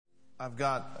I've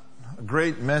got a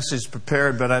great message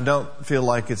prepared, but I don't feel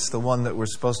like it's the one that we're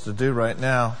supposed to do right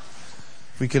now.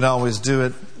 We can always do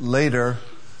it later.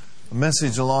 A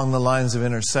message along the lines of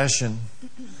intercession.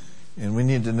 And we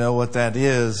need to know what that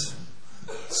is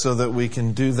so that we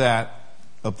can do that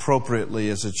appropriately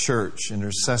as a church,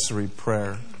 intercessory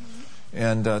prayer.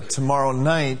 And tomorrow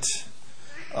night,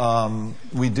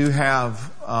 we do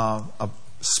have a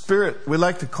spirit, we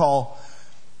like to call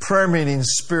prayer meetings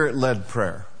spirit-led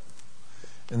prayer.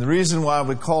 And the reason why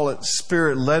we call it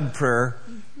spirit-led prayer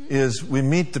is we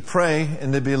meet to pray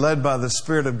and to be led by the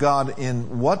Spirit of God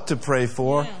in what to pray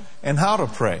for and how to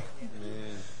pray.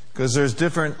 Because there's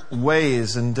different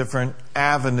ways and different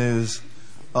avenues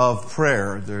of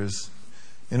prayer. There's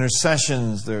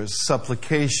intercessions, there's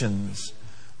supplications,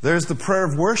 there's the prayer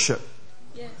of worship.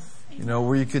 You know,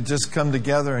 where you could just come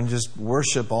together and just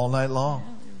worship all night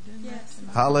long.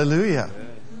 Hallelujah.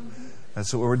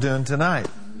 That's what we're doing tonight.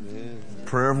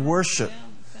 Prayer of worship.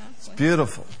 It's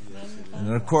beautiful. And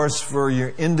then, of course, for your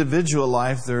individual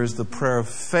life, there is the prayer of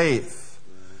faith.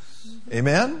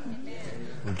 Amen?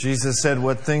 Where Jesus said,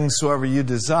 what things soever you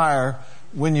desire,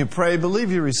 when you pray, believe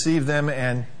you receive them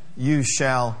and you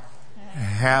shall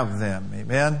have them.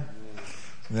 Amen?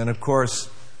 And then, of course,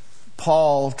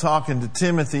 Paul, talking to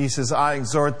Timothy, he says, I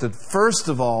exhort that first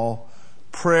of all,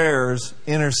 prayers,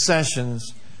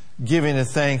 intercessions, giving of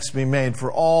thanks be made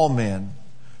for all men,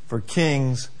 for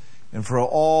kings, and for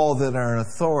all that are in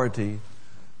authority,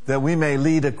 that we may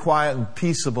lead a quiet and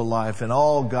peaceable life in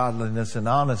all godliness and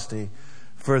honesty.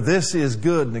 For this is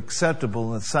good and acceptable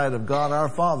in the sight of God our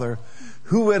Father,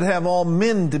 who would have all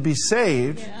men to be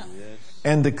saved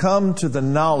and to come to the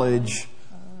knowledge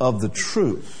of the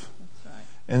truth.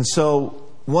 And so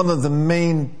one of the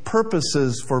main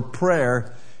purposes for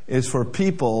prayer is for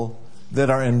people that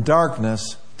are in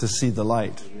darkness to see the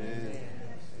light.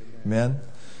 Amen?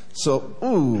 So,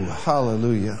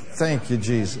 hallelujah. Thank you,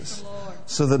 Jesus.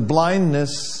 So that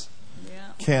blindness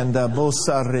can be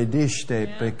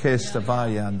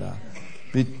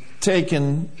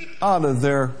taken out of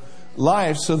their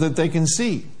life so that they can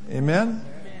see. Amen?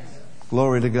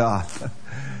 Glory to God.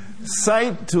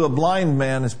 Sight to a blind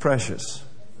man is precious.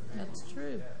 That's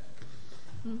true.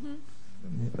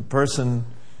 A person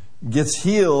gets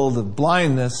healed of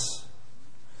blindness,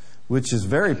 which is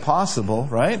very possible,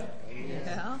 right?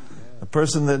 Yeah. A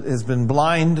person that has been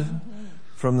blind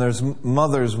from their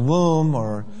mother's womb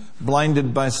or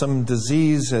blinded by some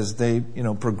disease as they,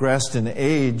 progressed in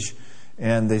age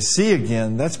and they see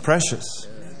again, that's precious.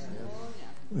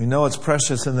 We know it's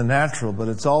precious in the natural, but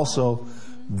it's also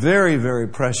very, very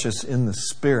precious in the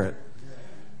spirit.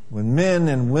 When men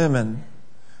and women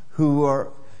who are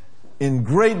in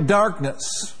great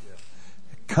darkness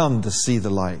come to see the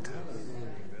light.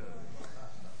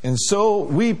 And so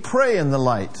we pray in the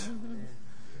light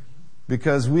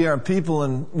because we are people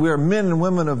and we are men and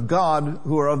women of God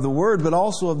who are of the Word but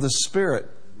also of the Spirit.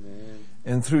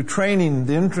 And through training,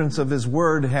 the entrance of His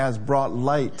Word has brought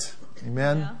light.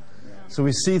 Amen? So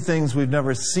we see things we've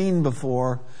never seen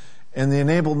before, and the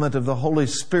enablement of the Holy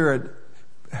Spirit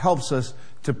helps us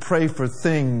to pray for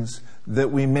things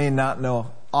that we may not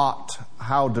know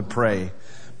how to pray.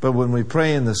 But when we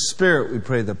pray in the Spirit, we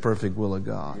pray the perfect will of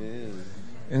God.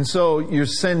 And so you're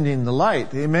sending the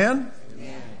light. Amen?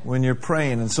 When you're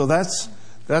praying. And so that's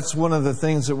one of the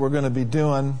things that we're going to be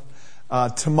doing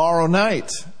tomorrow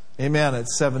night. Amen. At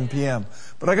 7 p.m.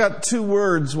 But I got 2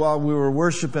 words while we were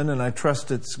worshiping, and I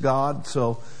trust it's God.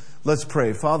 So let's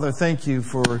pray. Father, thank you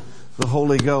for the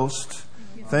Holy Ghost.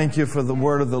 Thank you for the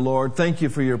word of the Lord. Thank you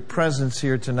for your presence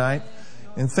here tonight.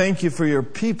 And thank you for your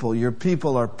people. Your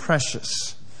people are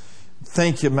precious.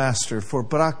 Thank you, Master, for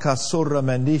Braka Surra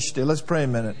Mandishte. Let's pray a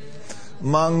minute.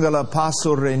 Mangala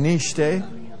Paso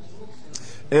Renishte.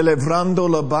 Elevrando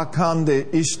la bacande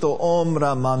isto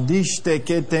ombra mandiste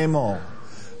che temo.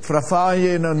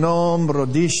 Frafaye no nombro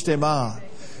diste ma.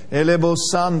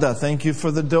 Elebosanda. Thank you for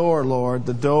the door, Lord.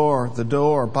 The door.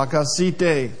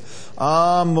 Pacasite.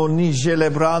 Amonige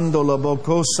lebrando la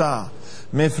bocosa.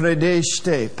 Me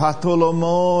fredeste.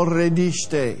 Patolomo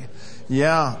rediste.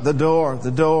 Yeah, the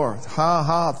door.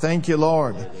 Ha. Thank you,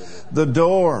 Lord. The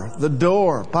door.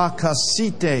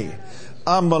 Pacasite.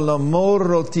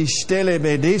 Ambalamoro tishtele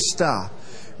bedista.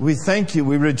 We thank you.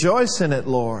 We rejoice in it,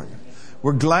 Lord.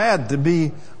 We're glad to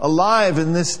be alive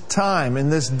in this time, in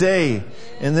this day,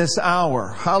 in this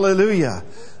hour. Hallelujah.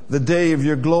 The day of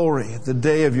your glory, the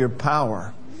day of your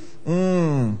power.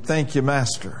 Thank you,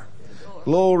 Master.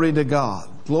 Glory to God.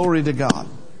 Glory to God.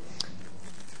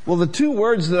 Well, the 2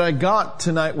 words that I got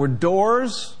tonight were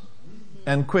doors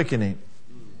and quickening.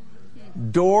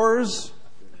 Doors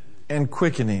and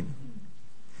quickening.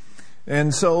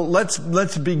 And so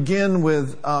let's begin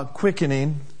with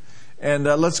quickening. And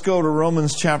let's go to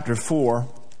Romans chapter 4.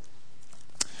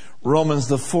 Romans,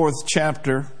 the 4th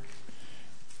chapter.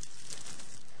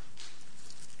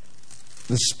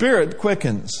 The Spirit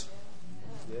quickens.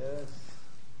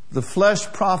 The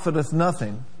flesh profiteth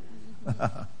nothing.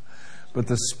 But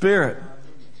the Spirit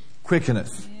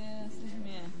quickeneth.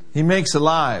 He makes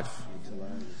alive.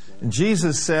 And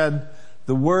Jesus said,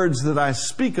 the words that I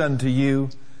speak unto you,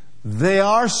 they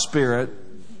are spirit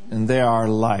and they are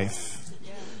life.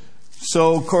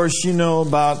 So, of course, you know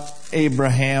about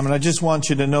Abraham. And I just want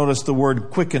you to notice the word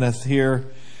quickeneth here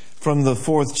from the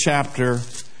 4th chapter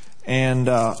and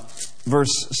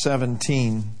verse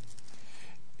 17.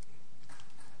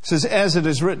 It says, as it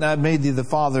is written, I have made thee the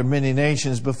father of many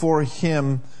nations, before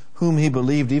him whom he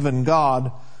believed, even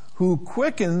God, who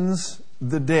quickens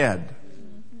the dead.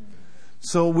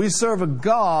 So we serve a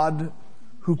God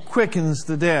who quickens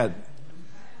the dead,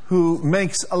 who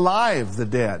makes alive the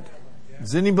dead.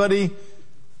 Has anybody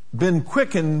been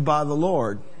quickened by the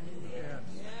Lord?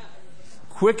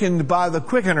 Quickened by the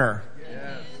quickener?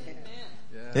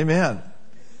 Amen.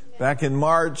 Back in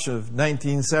March of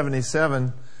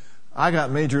 1977, I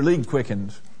got Major League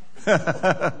quickened.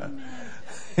 Amen.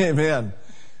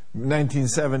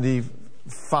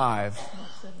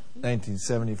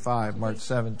 1975, March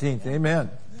 17th.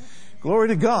 Amen. Glory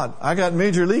to God. I got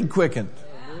Major League quickened.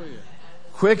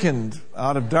 Quickened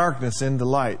out of darkness into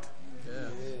light.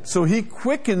 So He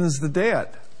quickens the dead.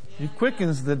 He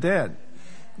quickens the dead.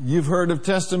 You've heard of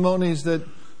testimonies that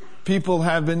people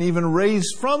have been even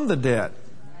raised from the dead.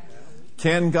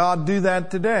 Can God do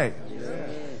that today?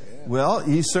 Well,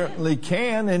 He certainly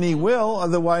can and He will.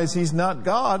 Otherwise, He's not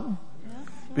God.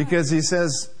 Because He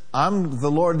says, I'm the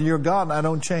Lord your God and I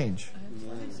don't change.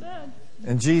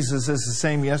 And Jesus is the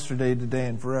same yesterday, today,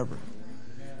 and forever.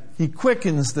 He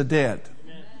quickens the dead.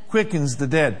 Quickens the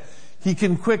dead. He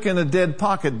can quicken a dead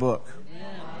pocketbook.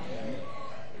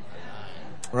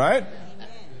 Right?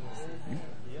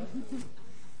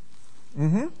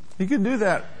 He can do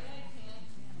that.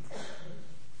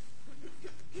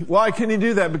 Why can He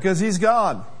do that? Because He's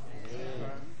God.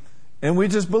 And we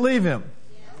just believe Him.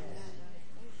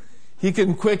 He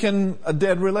can quicken a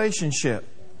dead relationship.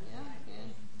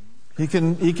 He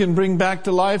can bring back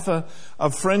to life a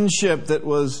friendship that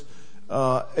was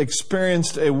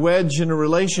experienced a wedge in a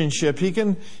relationship. He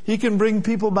can bring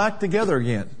people back together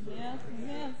again.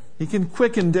 He can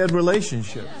quicken dead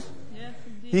relationships.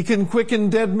 He can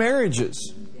quicken dead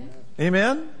marriages.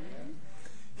 Amen?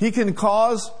 He can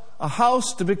cause a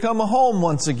house to become a home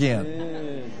once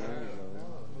again.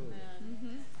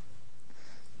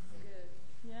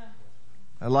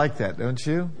 I like that, don't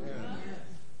you?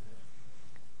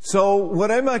 So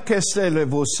whatever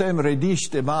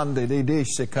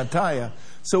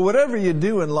you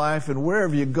do in life and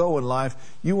wherever you go in life,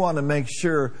 you want to make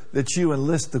sure that you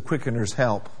enlist the quickener's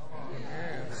help.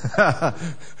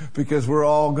 Because we're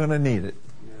all going to need it.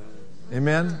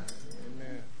 Amen?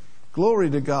 Glory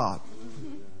to God.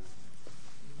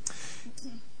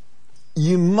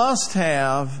 You must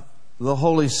have the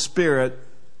Holy Spirit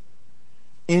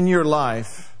in your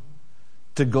life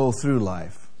to go through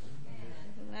life.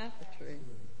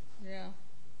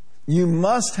 You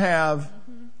must have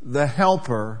the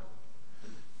helper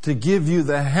to give you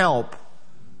the help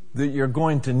that you're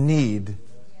going to need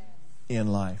in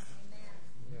life.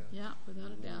 Yeah,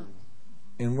 without a doubt.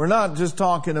 And we're not just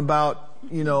talking about,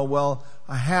 well,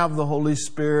 I have the Holy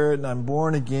Spirit and I'm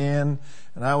born again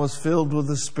and I was filled with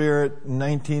the Spirit in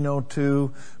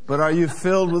 1902. But are you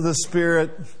filled with the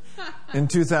Spirit in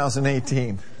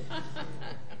 2018?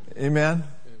 Amen?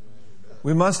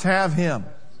 We must have Him.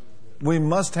 We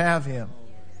must have Him.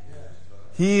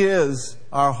 He is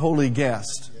our holy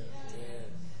guest.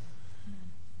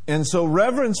 And so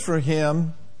reverence for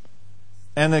Him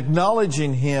and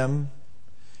acknowledging Him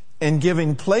and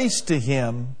giving place to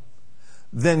Him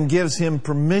then gives Him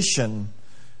permission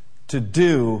to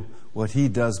do what He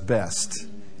does best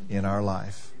in our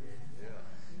life.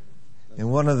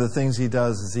 And one of the things He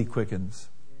does is He quickens.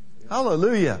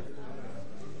 Hallelujah.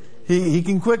 He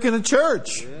can quicken a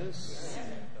church.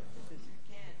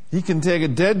 He can take a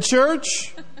dead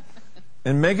church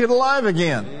and make it alive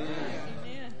again.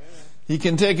 He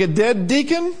can take a dead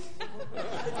deacon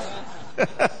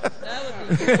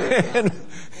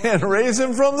and raise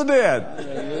him from the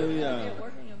dead.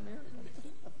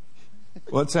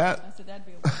 What's that?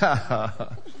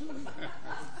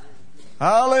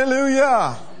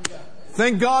 Hallelujah.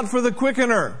 Thank God for the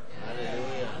quickener.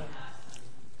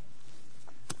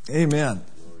 Amen.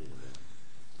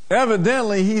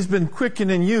 Evidently, He's been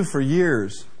quickening you for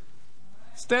years.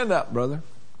 Stand up, brother.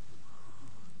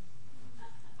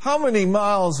 How many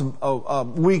miles a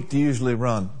week do you usually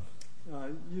run?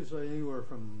 Usually anywhere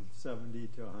from 70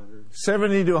 to 100.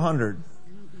 70 to 100.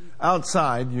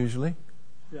 Outside, usually.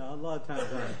 Yeah, a lot of times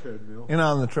on the treadmill. And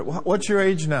on the trip. What's your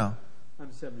age now?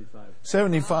 I'm 75.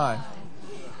 75.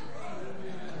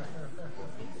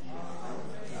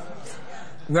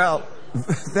 Now,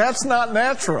 that's not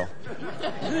natural.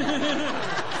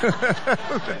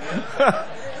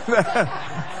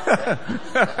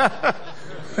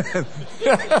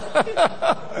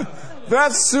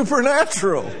 That's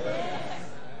supernatural.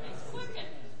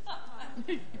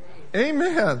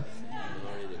 Amen.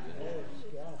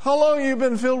 How long have you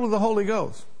been filled with the Holy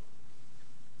Ghost?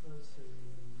 Since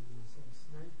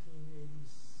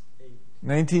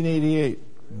 1988.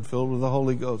 1988. Been filled with the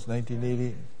Holy Ghost,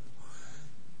 1988.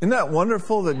 Isn't that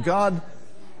wonderful that God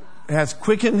has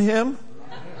quickened him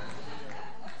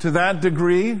to that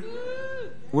degree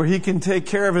where he can take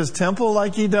care of his temple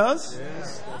like he does?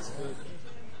 Yes, that's good.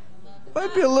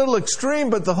 Might be a little extreme,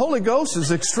 but the Holy Ghost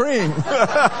is extreme.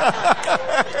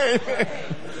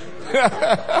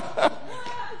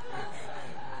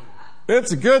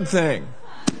 It's a good thing.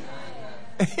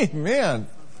 Amen.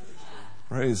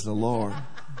 Praise the Lord.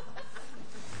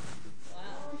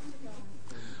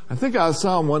 I think I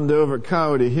saw him one day over at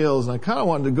Coyote Hills, and I kind of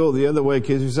wanted to go the other way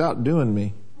because he was outdoing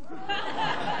me.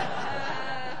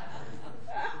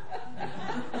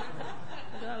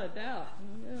 Without a doubt.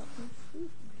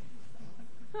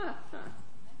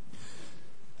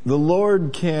 The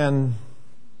Lord can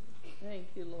Thank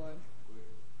you, Lord.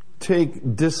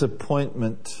 take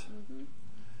disappointment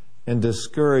and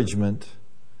discouragement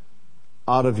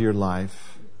out of your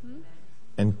life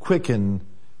and quicken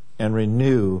and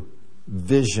renew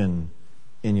vision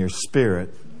in your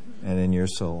spirit and in your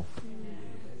soul.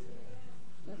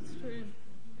 That's true.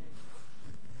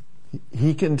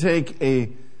 He can take a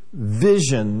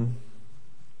vision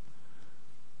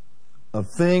of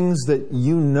things that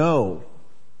you know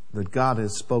that God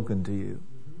has spoken to you.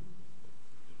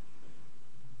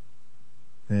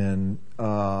 And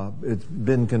it's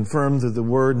been confirmed through the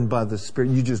Word and by the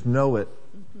Spirit. You just know it.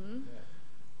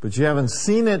 But you haven't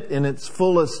seen it in its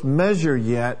fullest measure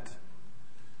yet.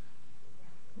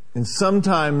 And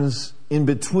sometimes in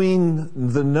between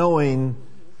the knowing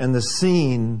and the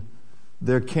seeing,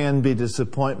 there can be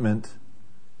disappointment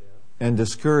and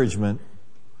discouragement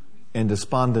and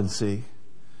despondency.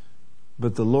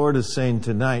 But the Lord is saying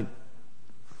tonight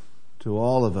to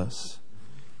all of us,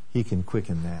 He can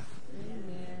quicken that.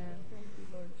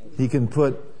 He can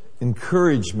put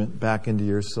encouragement back into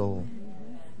your soul.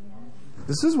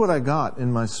 This is what I got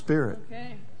in my spirit.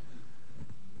 Okay.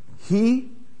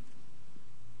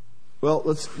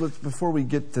 Let's before we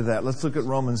get to that, let's look at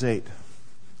Romans 8.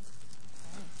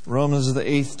 Romans is the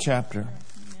 8th chapter.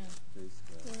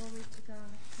 Glory to God.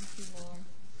 Thank you, Lord.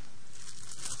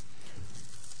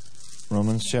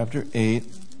 Romans chapter 8.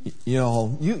 You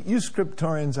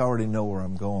scriptorians already know where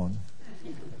I'm going.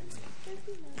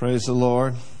 Praise the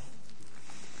Lord.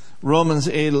 Romans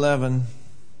 8:11.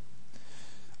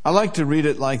 I like to read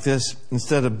it like this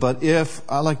instead of but if.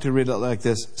 I like to read it like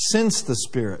this. Since the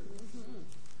Spirit.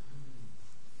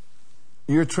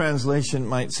 Your translation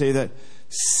might say that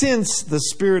since the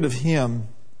Spirit of Him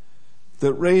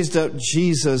that raised up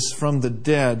Jesus from the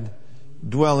dead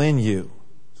dwell in you.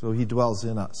 So He dwells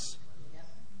in us.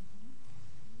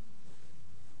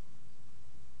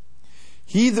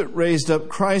 He that raised up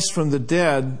Christ from the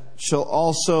dead shall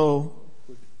also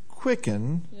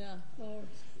quicken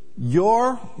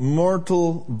your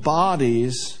mortal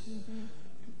bodies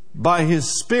by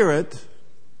His Spirit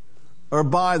or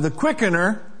by the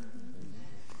quickener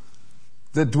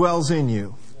that dwells in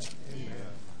you.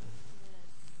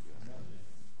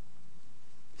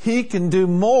 He can do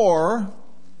more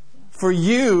for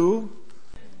you,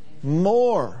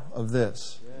 more of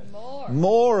this.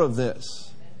 More of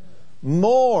this.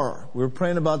 More. We were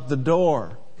praying about the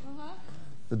door.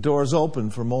 The door is open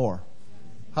for more.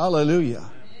 Hallelujah.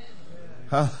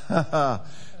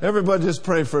 Everybody just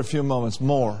pray for a few moments.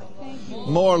 More.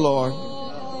 More, Lord.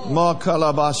 More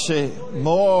kalabashe.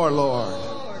 More, Lord.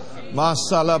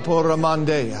 Masala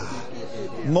poramandeya.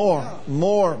 More.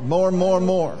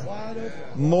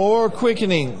 More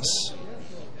quickenings.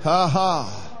 Ha ha.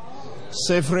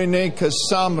 Sefrene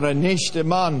kasamra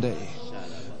nishtemande.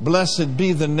 Blessed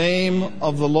be the name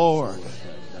of the Lord.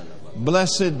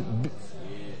 Blessed be,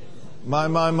 my.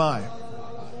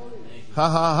 Ha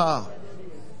ha ha.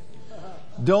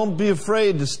 Don't be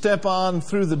afraid to step on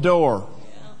through the door.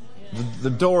 The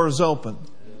door is open.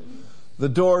 The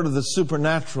door to the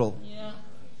supernatural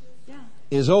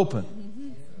is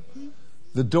open.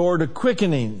 The door to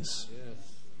quickenings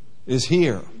is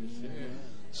here.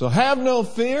 So have no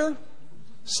fear.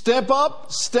 Step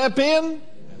up, step in,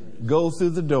 go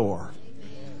through the door.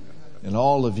 And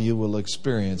all of you will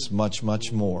experience much,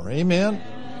 much more. Amen?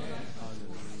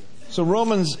 So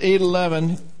Romans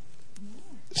 8:11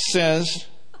 says,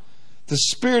 the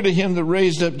Spirit of Him that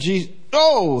raised up Jesus.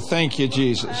 Oh, thank you,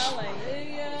 Jesus.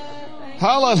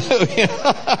 Hallelujah.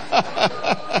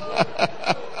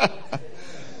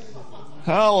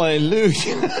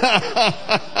 Hallelujah.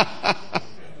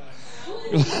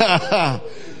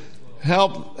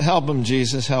 Help him,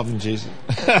 Jesus. Help him, Jesus.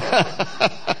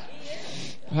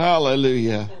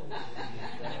 Hallelujah.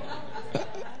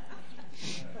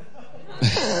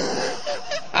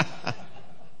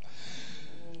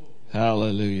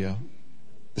 Hallelujah.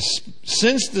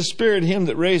 Since the Spirit, Him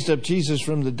that raised up Jesus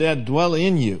from the dead, dwell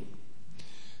in you.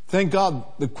 Thank God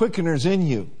the quickener's in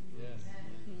you.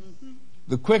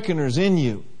 The quickener's in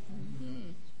you.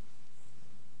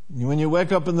 When you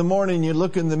wake up in the morning, you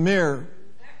look in the mirror,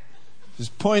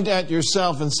 just point at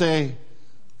yourself and say,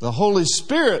 the Holy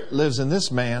Spirit lives in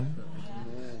this man.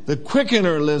 The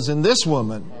quickener lives in this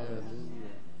woman.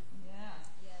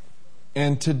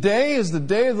 And today is the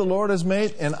day the Lord has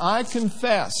made, and I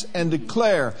confess and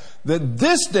declare that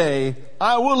this day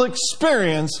I will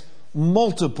experience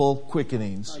multiple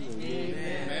quickenings.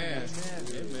 Amen.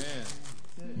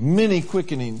 Many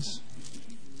quickenings.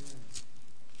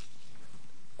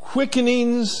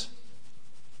 Quickenings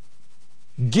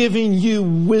giving you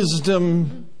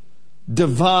wisdom,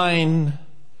 divine,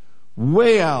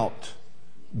 way out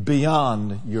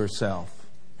beyond yourself.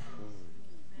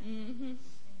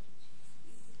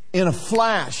 In a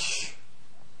flash,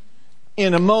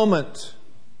 in a moment,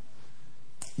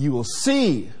 you will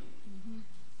see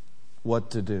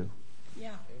what to do.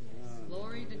 Yeah.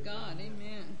 Glory to God.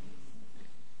 Amen.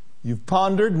 You've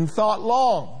pondered and thought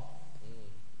long.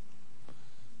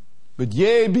 But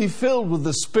yea, be filled with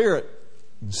the Spirit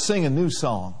and sing a new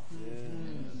song.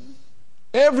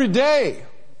 Every day,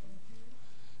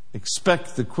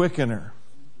 expect the quickener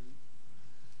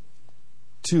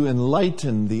to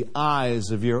enlighten the eyes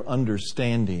of your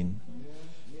understanding,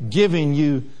 giving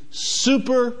you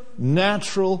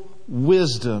supernatural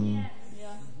wisdom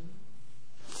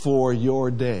for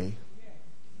your day.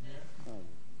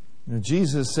 And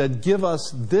Jesus said, give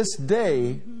us this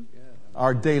day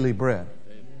our daily bread.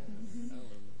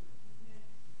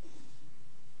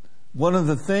 One of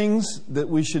the things that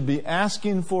we should be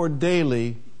asking for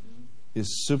daily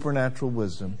is supernatural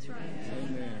wisdom.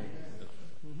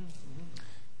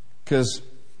 Because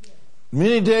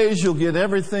many days you'll get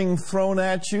everything thrown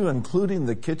at you, including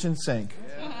the kitchen sink.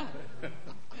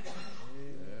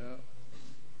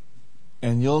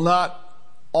 And you'll not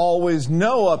always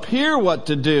know up here what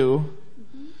to do.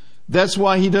 That's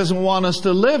why He doesn't want us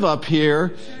to live up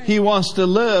here. He wants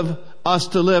us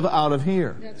to live out of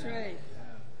here. That's right.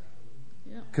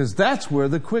 Because that's where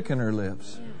the quickener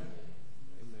lives.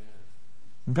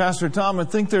 And Pastor Tom, I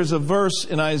think there's a verse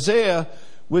in Isaiah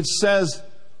which says,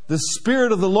 the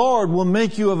Spirit of the Lord will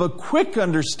make you of a quick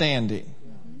understanding.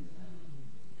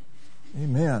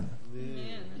 Amen.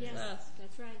 Yes,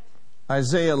 that's right.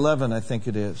 Isaiah 11, I think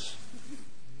it is.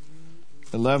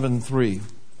 11:3.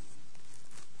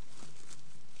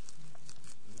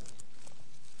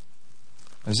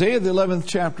 Isaiah the 11th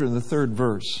chapter and the 3rd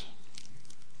verse.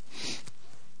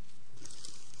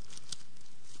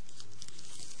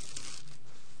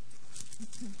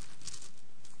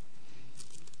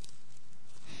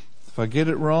 If I get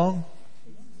it wrong,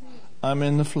 I'm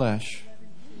in the flesh.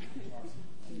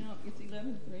 No, it's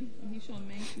 11:3. He shall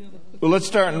make you of a quick. Well, let's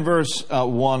start in verse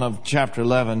 1 of chapter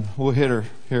 11. We'll hit her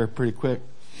here pretty quick.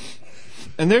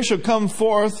 And there shall come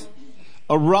forth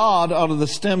a rod out of the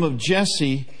stem of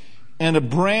Jesse, and a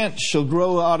branch shall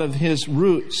grow out of his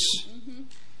roots.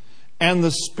 And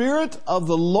the Spirit of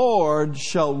the Lord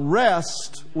shall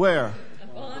rest where?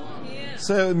 Upon him.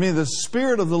 Say it with me, the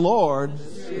Spirit of the Lord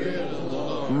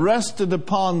rested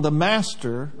upon the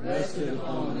Master,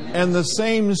 and the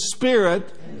same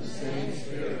Spirit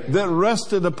that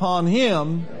rested upon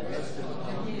him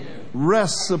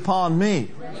rests upon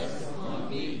me.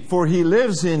 For he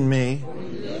lives in me,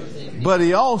 but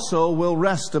he also will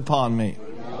rest upon me.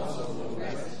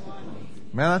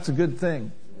 Man, that's a good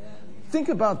thing. Think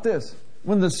about this.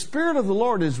 When the Spirit of the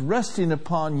Lord is resting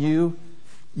upon you,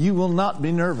 you will not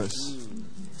be nervous.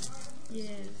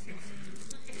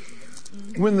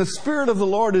 When the Spirit of the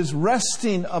Lord is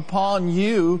resting upon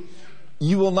you,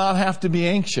 you will not have to be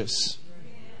anxious.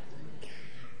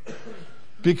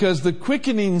 Because the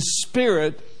quickening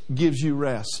Spirit gives you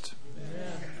rest.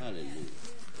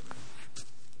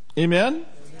 Amen?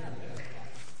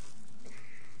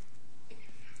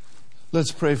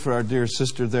 Let's pray for our dear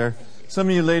sister there. Some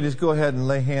of you ladies, go ahead and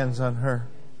lay hands on her.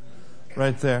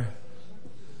 Right there.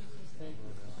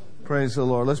 Praise the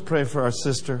Lord. Let's pray for our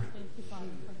sister.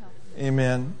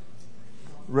 Amen.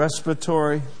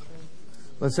 Respiratory.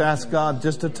 Let's ask God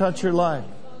just to touch her life.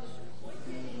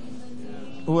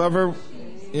 Whoever,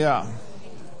 yeah.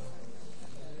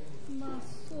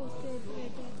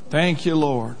 Thank you,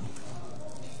 Lord.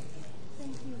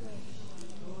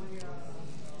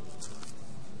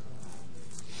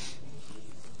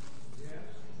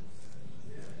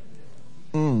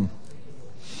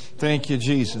 Thank you,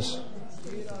 Jesus.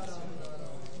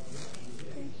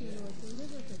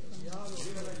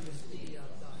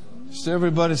 Just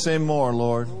everybody say more,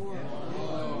 Lord.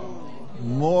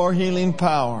 More healing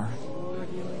power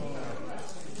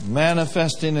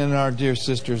manifesting in our dear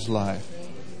sister's life.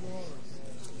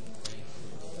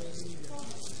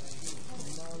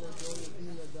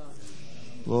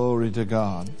 Glory to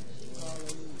God.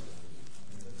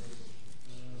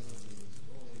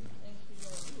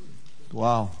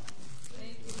 Wow.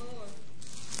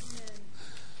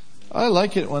 I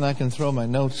like it when I can throw my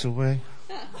notes away.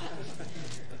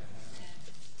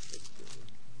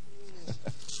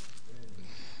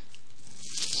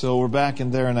 So we're back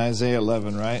in there in Isaiah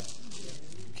 11, right?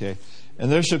 Okay.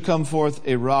 And there shall come forth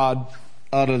a rod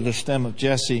out of the stem of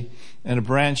Jesse, and a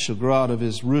branch shall grow out of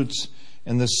his roots,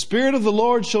 and the Spirit of the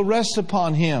Lord shall rest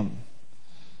upon him,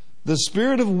 the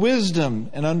Spirit of wisdom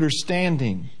and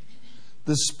understanding,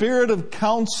 the Spirit of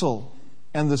counsel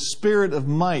and the Spirit of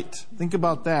might. Think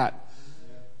about that.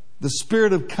 The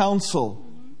Spirit of counsel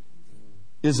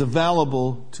is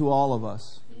available to all of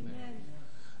us. Amen.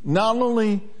 Not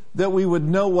only that we would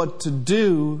know what to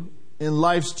do in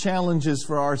life's challenges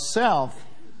for ourselves,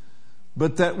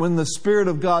 but that when the Spirit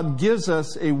of God gives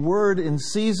us a word in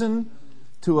season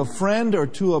to a friend or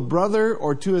to a brother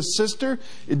or to a sister,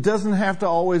 it doesn't have to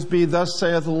always be, thus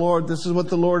saith the Lord, this is what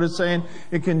the Lord is saying.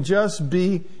 It can just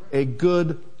be a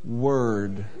good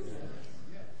word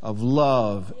of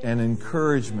love and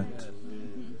encouragement.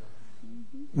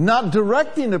 Not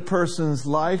directing a person's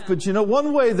life, but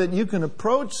one way that you can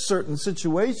approach certain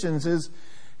situations is,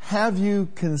 have you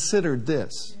considered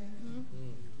this?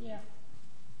 Yeah.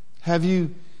 Have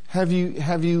you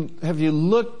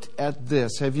looked at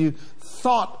this? Have you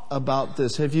thought about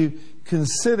this? Have you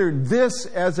considered this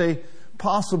as a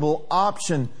possible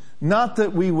option? Not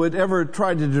that we would ever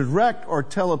try to direct or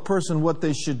tell a person what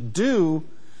they should do,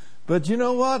 but you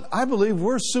know what? I believe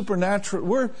we're supernatural.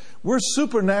 We're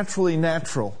supernaturally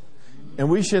natural, and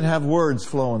we should have words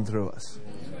flowing through us.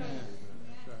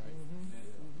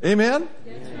 Amen?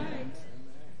 That's right.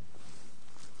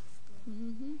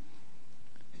 Mm-hmm.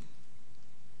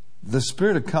 The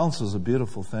Spirit of counsel is a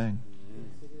beautiful thing.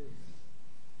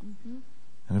 Mm-hmm.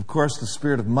 And of course, the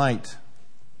Spirit of might.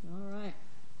 All right.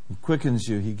 He quickens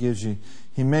you.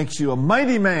 He makes you a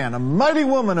mighty man, a mighty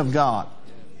woman of God.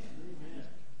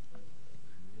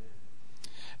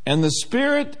 And the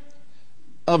Spirit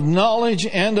of knowledge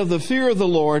and of the fear of the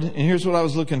Lord, and here's what I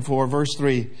was looking for, verse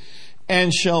 3,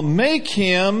 and shall make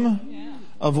him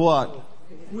of what?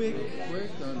 Quick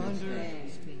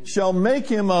understanding. Shall make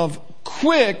him of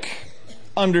quick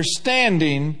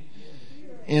understanding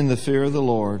in the fear of the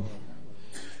Lord.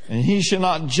 And he shall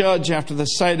not judge after the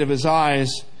sight of his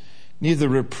eyes, neither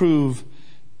reprove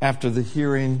after the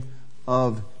hearing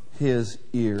of his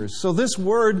ears. So this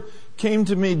word came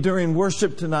to me during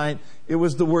worship tonight. It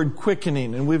was the word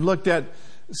quickening. And we've looked at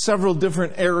several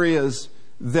different areas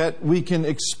that we can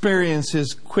experience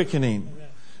his quickening.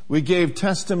 We gave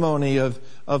testimony of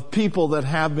people that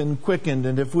have been quickened.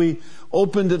 And if we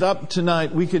opened it up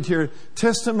tonight, we could hear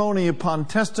testimony upon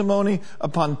testimony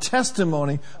upon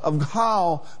testimony of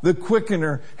how the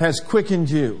quickener has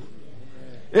quickened you.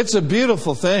 It's a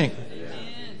beautiful thing.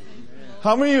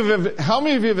 How many of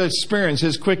you have experienced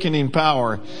his quickening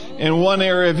power in one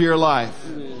area of your life?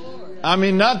 I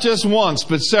mean, not just once,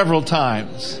 but several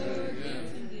times.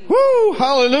 Woo!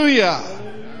 Hallelujah!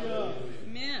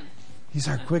 Amen. He's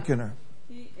our quickener.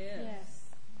 He is.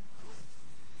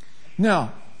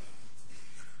 Now,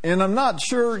 and I'm not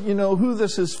sure, who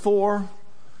this is for,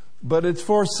 but it's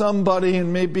for somebody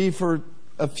and maybe for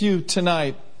a few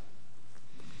tonight.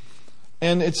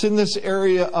 And it's in this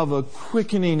area of a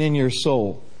quickening in your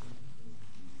soul.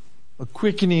 A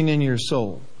quickening in your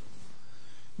soul.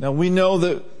 Now we know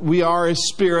that we are a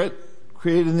spirit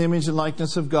created in the image and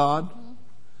likeness of God.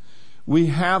 We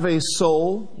have a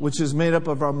soul which is made up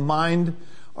of our mind,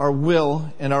 our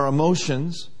will, and our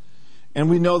emotions. And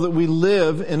we know that we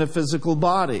live in a physical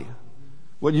body.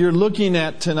 What you're looking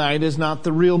at tonight is not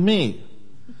the real me.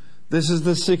 This is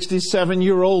the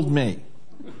 67-year-old me.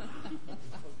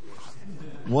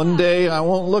 One day I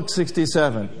won't look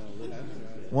 67.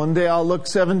 One day I'll look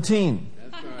 17.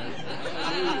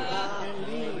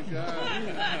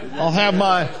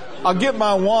 I'll get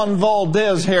my Juan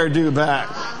Valdez hairdo back.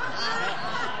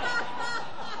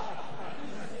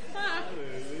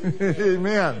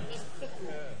 Amen.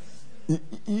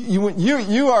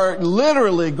 You are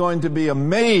literally going to be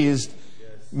amazed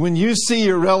when you see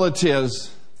your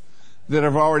relatives that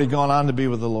have already gone on to be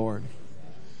with the Lord.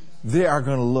 They are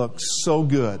going to look so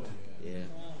good.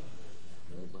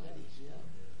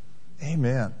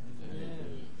 Amen.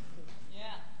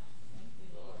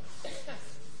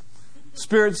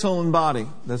 Spirit, soul, and body.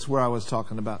 That's where I was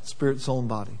talking about. Spirit, soul, and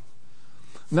body.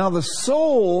 Now the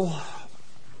soul,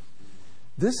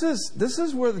 this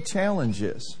is where the challenge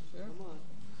is.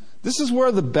 This is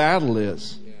where the battle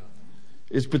is.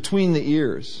 It's between the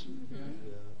ears.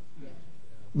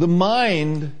 The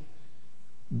mind,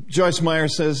 Joyce Meyer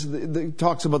says,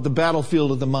 talks about the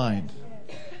battlefield of the mind.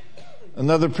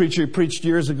 Another preacher preached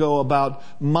years ago about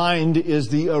mind is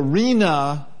the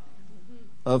arena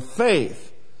of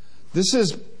faith. This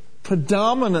is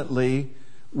predominantly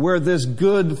where this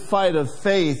good fight of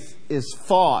faith is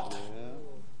fought.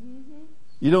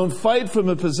 You don't fight from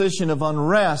a position of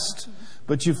unrest,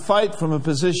 but you fight from a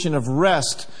position of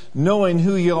rest, knowing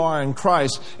who you are in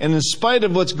Christ. And in spite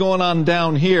of what's going on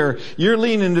down here, you're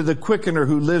leaning to the quickener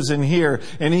who lives in here,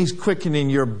 and He's quickening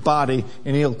your body,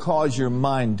 and He'll cause your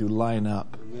mind to line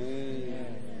up.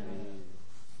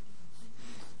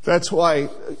 That's why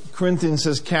Corinthians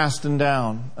says, casting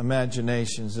down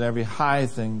imaginations and every high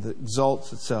thing that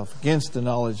exalts itself against the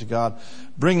knowledge of God,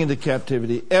 bring into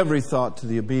captivity every thought to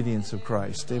the obedience of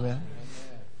Christ. Amen.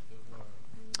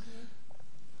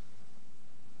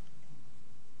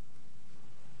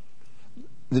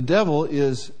 The devil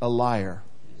is a liar.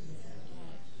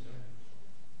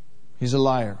 He's a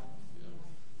liar.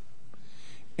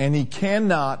 And he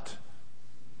cannot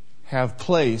have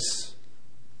place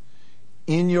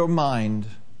in your mind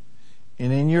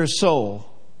and in your soul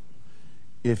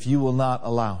if you will not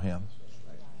allow him.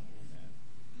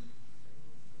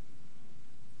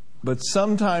 But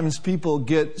sometimes people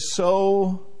get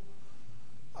so,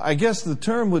 I guess the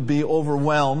term would be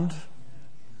overwhelmed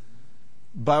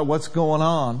by what's going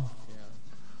on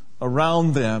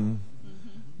around them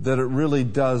that it really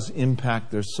does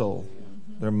impact their soul,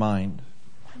 their mind.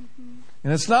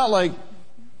 And it's not like,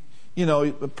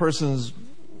 a person's,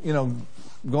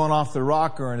 going off the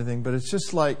rock or anything, but it's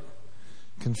just like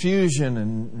confusion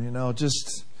and,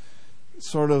 just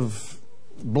sort of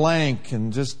blank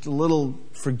and just a little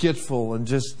forgetful and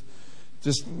just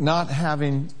not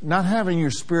having your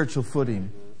spiritual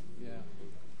footing.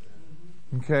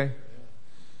 Okay?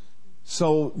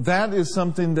 So that is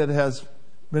something that has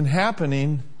been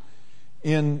happening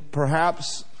in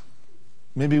perhaps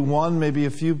maybe one, maybe a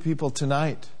few people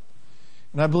tonight.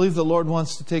 And I believe the Lord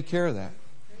wants to take care of that.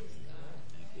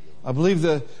 I believe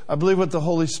what the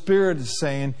Holy Spirit is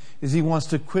saying is He wants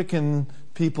to quicken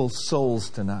people's souls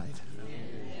tonight.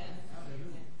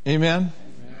 Amen?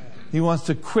 He wants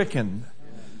to quicken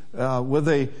with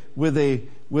an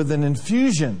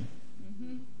infusion.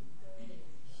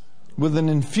 With an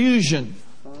infusion.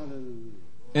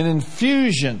 An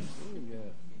infusion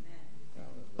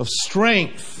of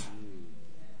strength.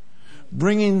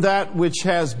 Bringing that which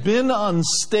has been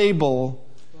unstable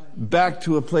back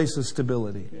to a place of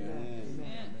stability.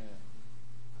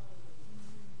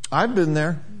 I've been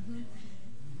there.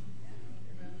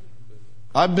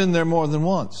 I've been there more than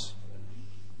once.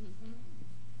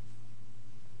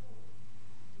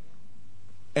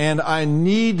 And I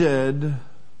needed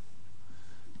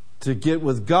to get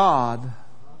with God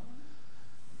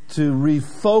to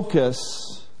refocus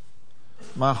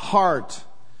my heart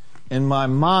and my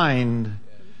mind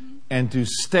and to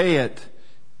stay it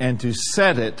and to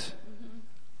set it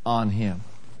on Him.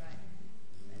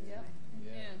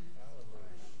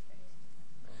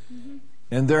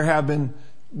 And there have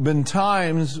been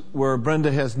times where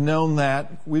Brenda has known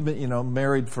that. We've been,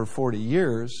 married for 40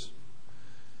 years,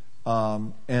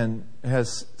 and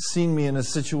has seen me in a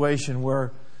situation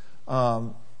where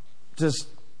just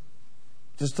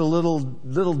a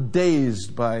little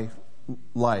dazed by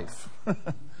life, a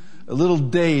little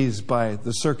dazed by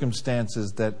the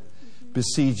circumstances that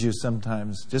besiege you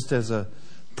sometimes, just as a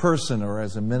person or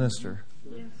as a minister.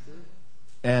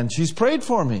 And she's prayed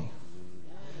for me.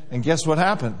 And guess what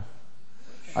happened?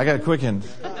 I got quickened.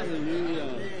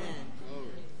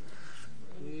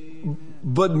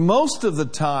 But most of the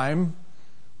time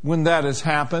when that has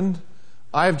happened,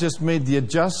 I've just made the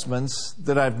adjustments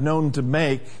that I've known to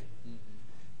make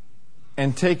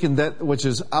and taken that which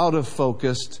is out of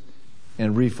focus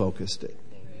and refocused it.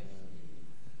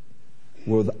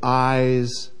 with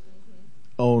eyes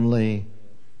only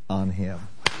on Him.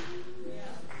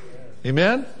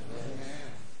 Amen?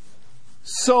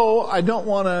 So, I don't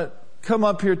want to come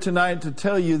up here tonight to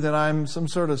tell you that I'm some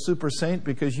sort of super saint,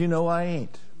 because you know I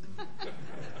ain't.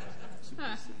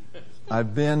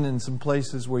 I've been in some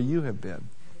places where you have been.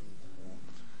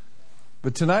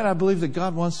 But tonight I believe that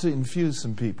God wants to infuse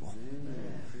some people.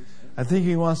 I think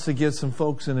He wants to give some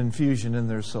folks an infusion in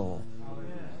their soul.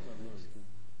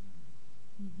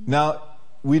 Now,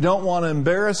 we don't want to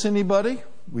embarrass anybody.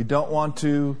 We don't want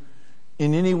to,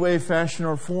 in any way, fashion,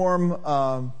 or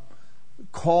form,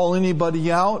 call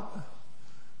anybody out.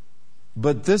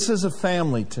 But this is a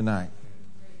family tonight.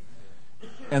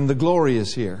 And the glory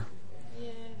is here.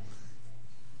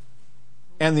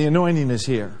 And the anointing is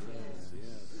here.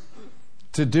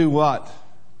 To do what?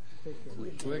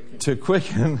 To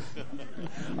quicken.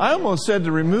 I almost said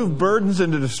to remove burdens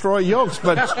and to destroy yokes,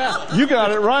 but you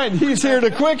got it right. He's here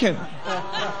to quicken.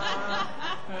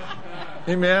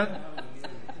 Amen.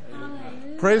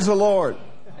 Praise the Lord.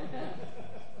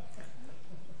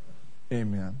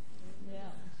 Amen.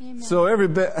 So every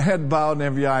head bowed and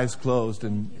every eyes closed,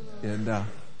 and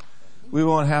we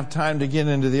won't have time to get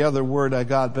into the other word I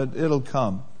got, but it'll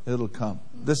come. It'll come.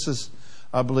 This is,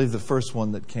 I believe, the first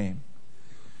one that came.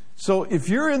 So if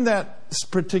you're in that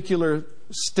particular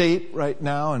state right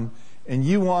now and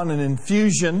you want an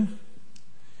infusion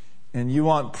and you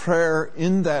want prayer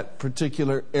in that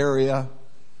particular area,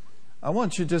 I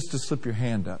want you just to slip your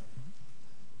hand up.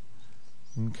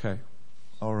 Okay.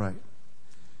 All right.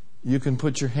 You can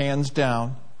put your hands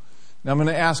down. Now I'm going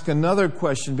to ask another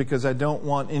question, because I don't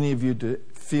want any of you to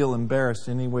feel embarrassed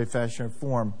in any way, fashion, or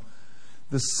form.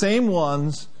 The same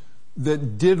ones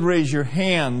that did raise your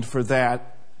hand for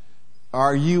that,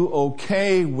 are you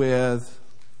okay with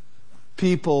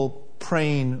people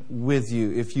praying with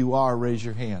you? If you are, raise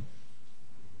your hand.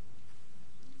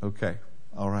 Okay.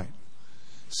 All right.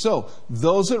 So,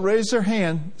 those that raise their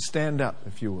hand, stand up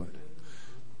if you would.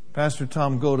 Pastor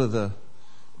Tom, go to the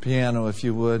piano if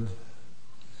you would.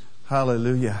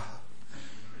 Hallelujah.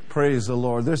 Praise the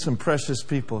Lord. There's some precious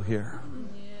people here.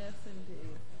 Yes,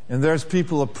 indeed. And there's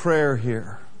people of prayer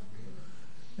here.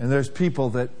 And there's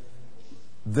people that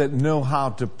know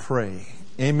how to pray.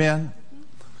 Amen?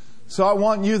 So I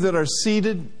want you that are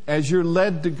seated, as you're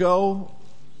led to go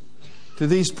to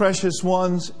these precious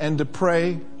ones and to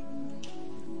pray,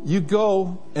 you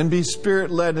go and be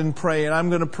Spirit-led and pray. And I'm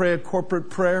going to pray a corporate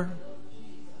prayer.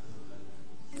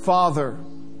 Father,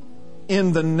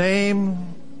 in the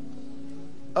name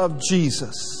of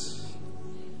Jesus,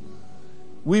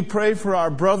 we pray for our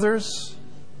brothers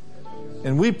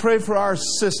and we pray for our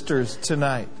sisters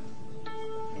tonight.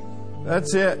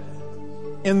 That's it.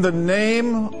 In the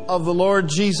name of the Lord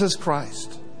Jesus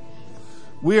Christ,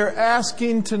 we are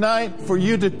asking tonight for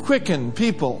you to quicken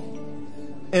people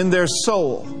in their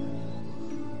soul.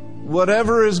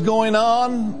 Whatever is going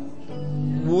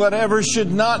on, whatever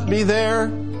should not be there,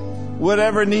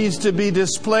 whatever needs to be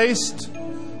displaced,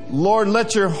 Lord,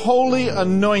 let your holy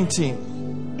anointing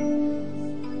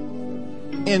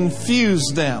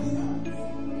infuse them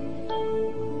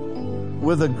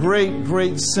with a great,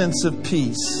 great sense of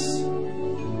peace.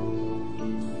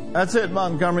 That's it,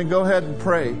 Montgomery. Go ahead and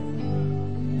pray.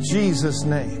 In Jesus'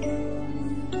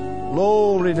 name.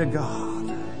 Glory to God.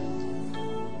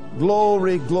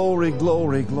 Glory, glory,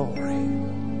 glory, glory.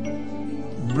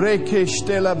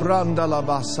 Brekeshtela branda la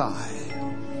basai.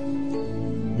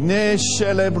 Ne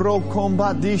shelebro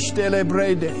kombadishtele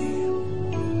brede.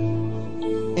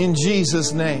 In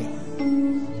Jesus' name.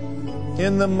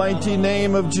 In the mighty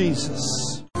name of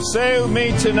Jesus. Say with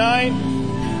me tonight,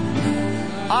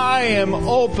 I am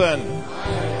open.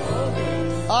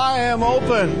 I am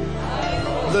open.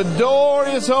 The door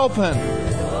is open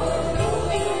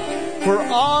for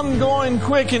ongoing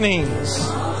quickenings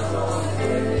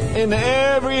in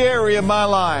every area of my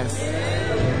life.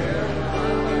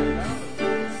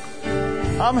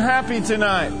 I'm happy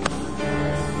tonight.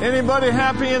 Anybody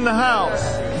happy in the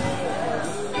house?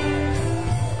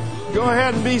 Go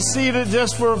ahead and be seated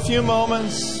just for a few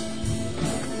moments.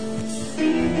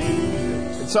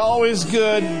 It's always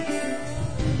good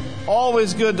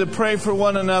to pray for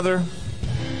one another.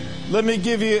 Let me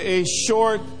give you a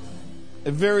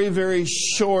very, very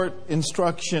short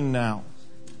instruction now.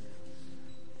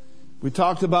 We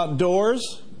talked about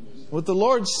doors. What the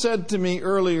Lord said to me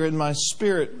earlier in my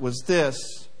spirit was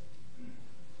this: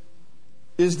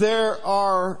 is there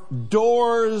are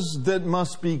doors that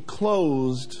must be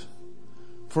closed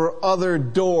for other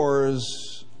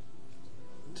doors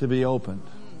to be opened.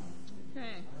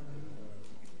 Okay.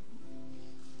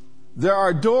 There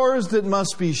are doors that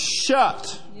must be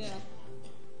shut Yeah.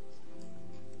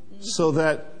 so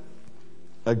that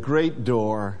a great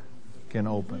door can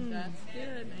open. That's good.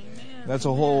 Amen. That's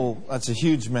a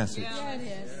huge message. Yeah, it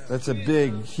is. That's a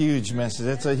big, huge message.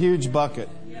 That's a huge bucket.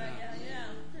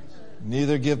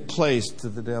 Neither give place to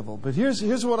the devil. But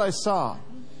here's what I saw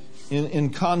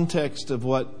in context of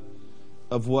what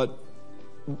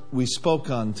we spoke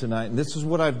on tonight. And this is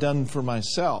what I've done for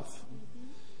myself.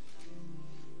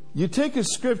 You take a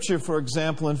scripture, for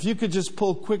example, and if you could just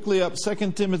pull quickly up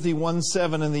 2 Timothy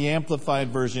 1:7 in the Amplified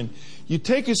Version. You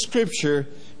take a scripture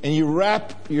and you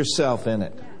wrap yourself in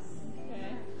it.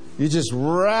 You just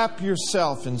wrap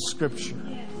yourself in scripture.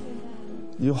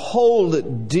 You hold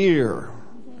it dear.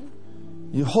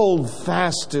 You hold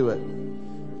fast to it.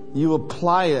 You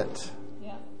apply it.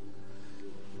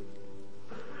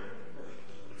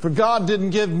 For God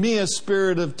didn't give me a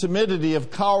spirit of timidity,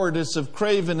 of cowardice, of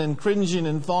craven and cringing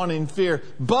and fawning fear.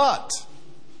 But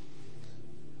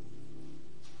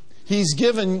He's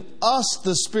given us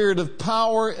the spirit of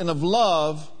power and of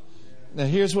love. Now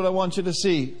here's what I want you to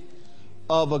see.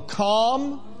 Of a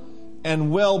calm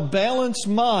and well-balanced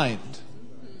mind,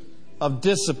 of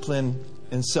discipline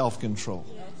and self-control.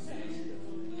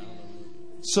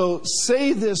 So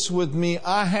say this with me.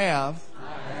 I have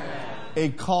a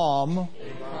calm,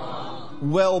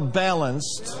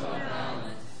 well-balanced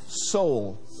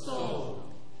soul.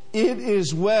 It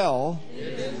is well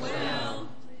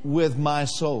with my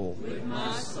soul.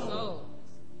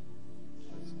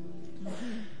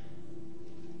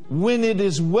 When it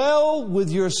is well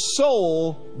with your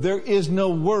soul, there is no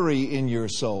worry in your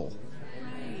soul.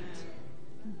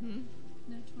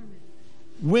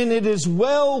 When it is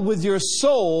well with your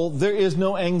soul, there is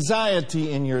no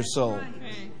anxiety in your soul.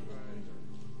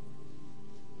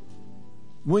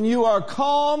 When you are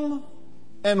calm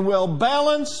and well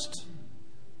balanced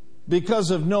because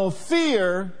of no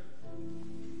fear.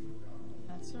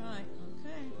 That's right.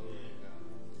 Okay.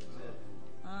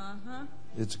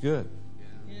 It's good.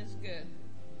 It's good.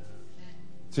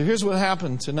 So here's what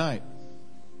happened tonight.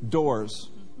 Doors.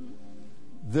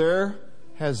 There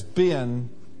has been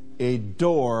a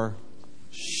door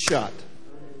shut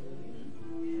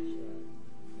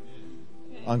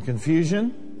on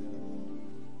confusion,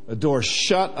 a door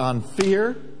shut on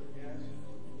fear.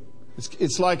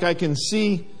 It's like I can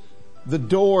see the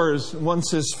doors. One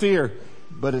says fear,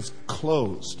 but it's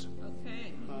closed.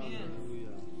 Okay. Amen.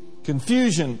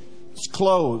 Confusion, it's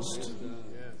closed.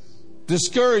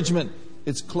 Discouragement,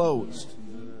 it's closed.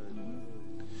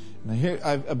 Now here,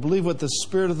 I believe what the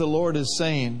Spirit of the Lord is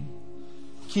saying.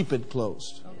 Keep it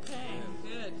closed. Okay,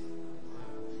 good.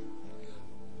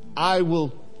 I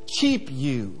will keep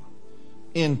you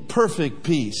in perfect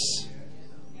peace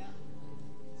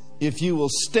if you will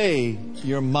stay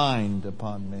your mind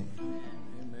upon me.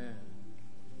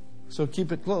 So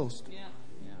keep it closed.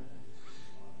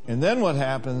 And then what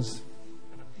happens?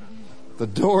 The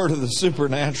door to the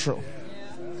supernatural.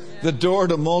 The door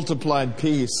to multiplied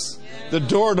peace. The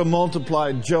door to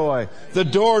multiplied joy. The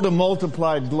door to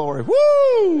multiplied glory.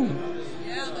 Woo!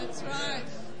 Yeah, that's right.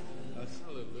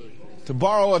 To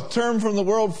borrow a term from the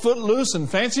world, footloose and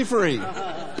fancy free.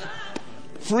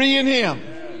 Free in Him.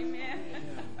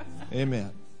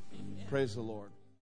 Amen. Praise the Lord.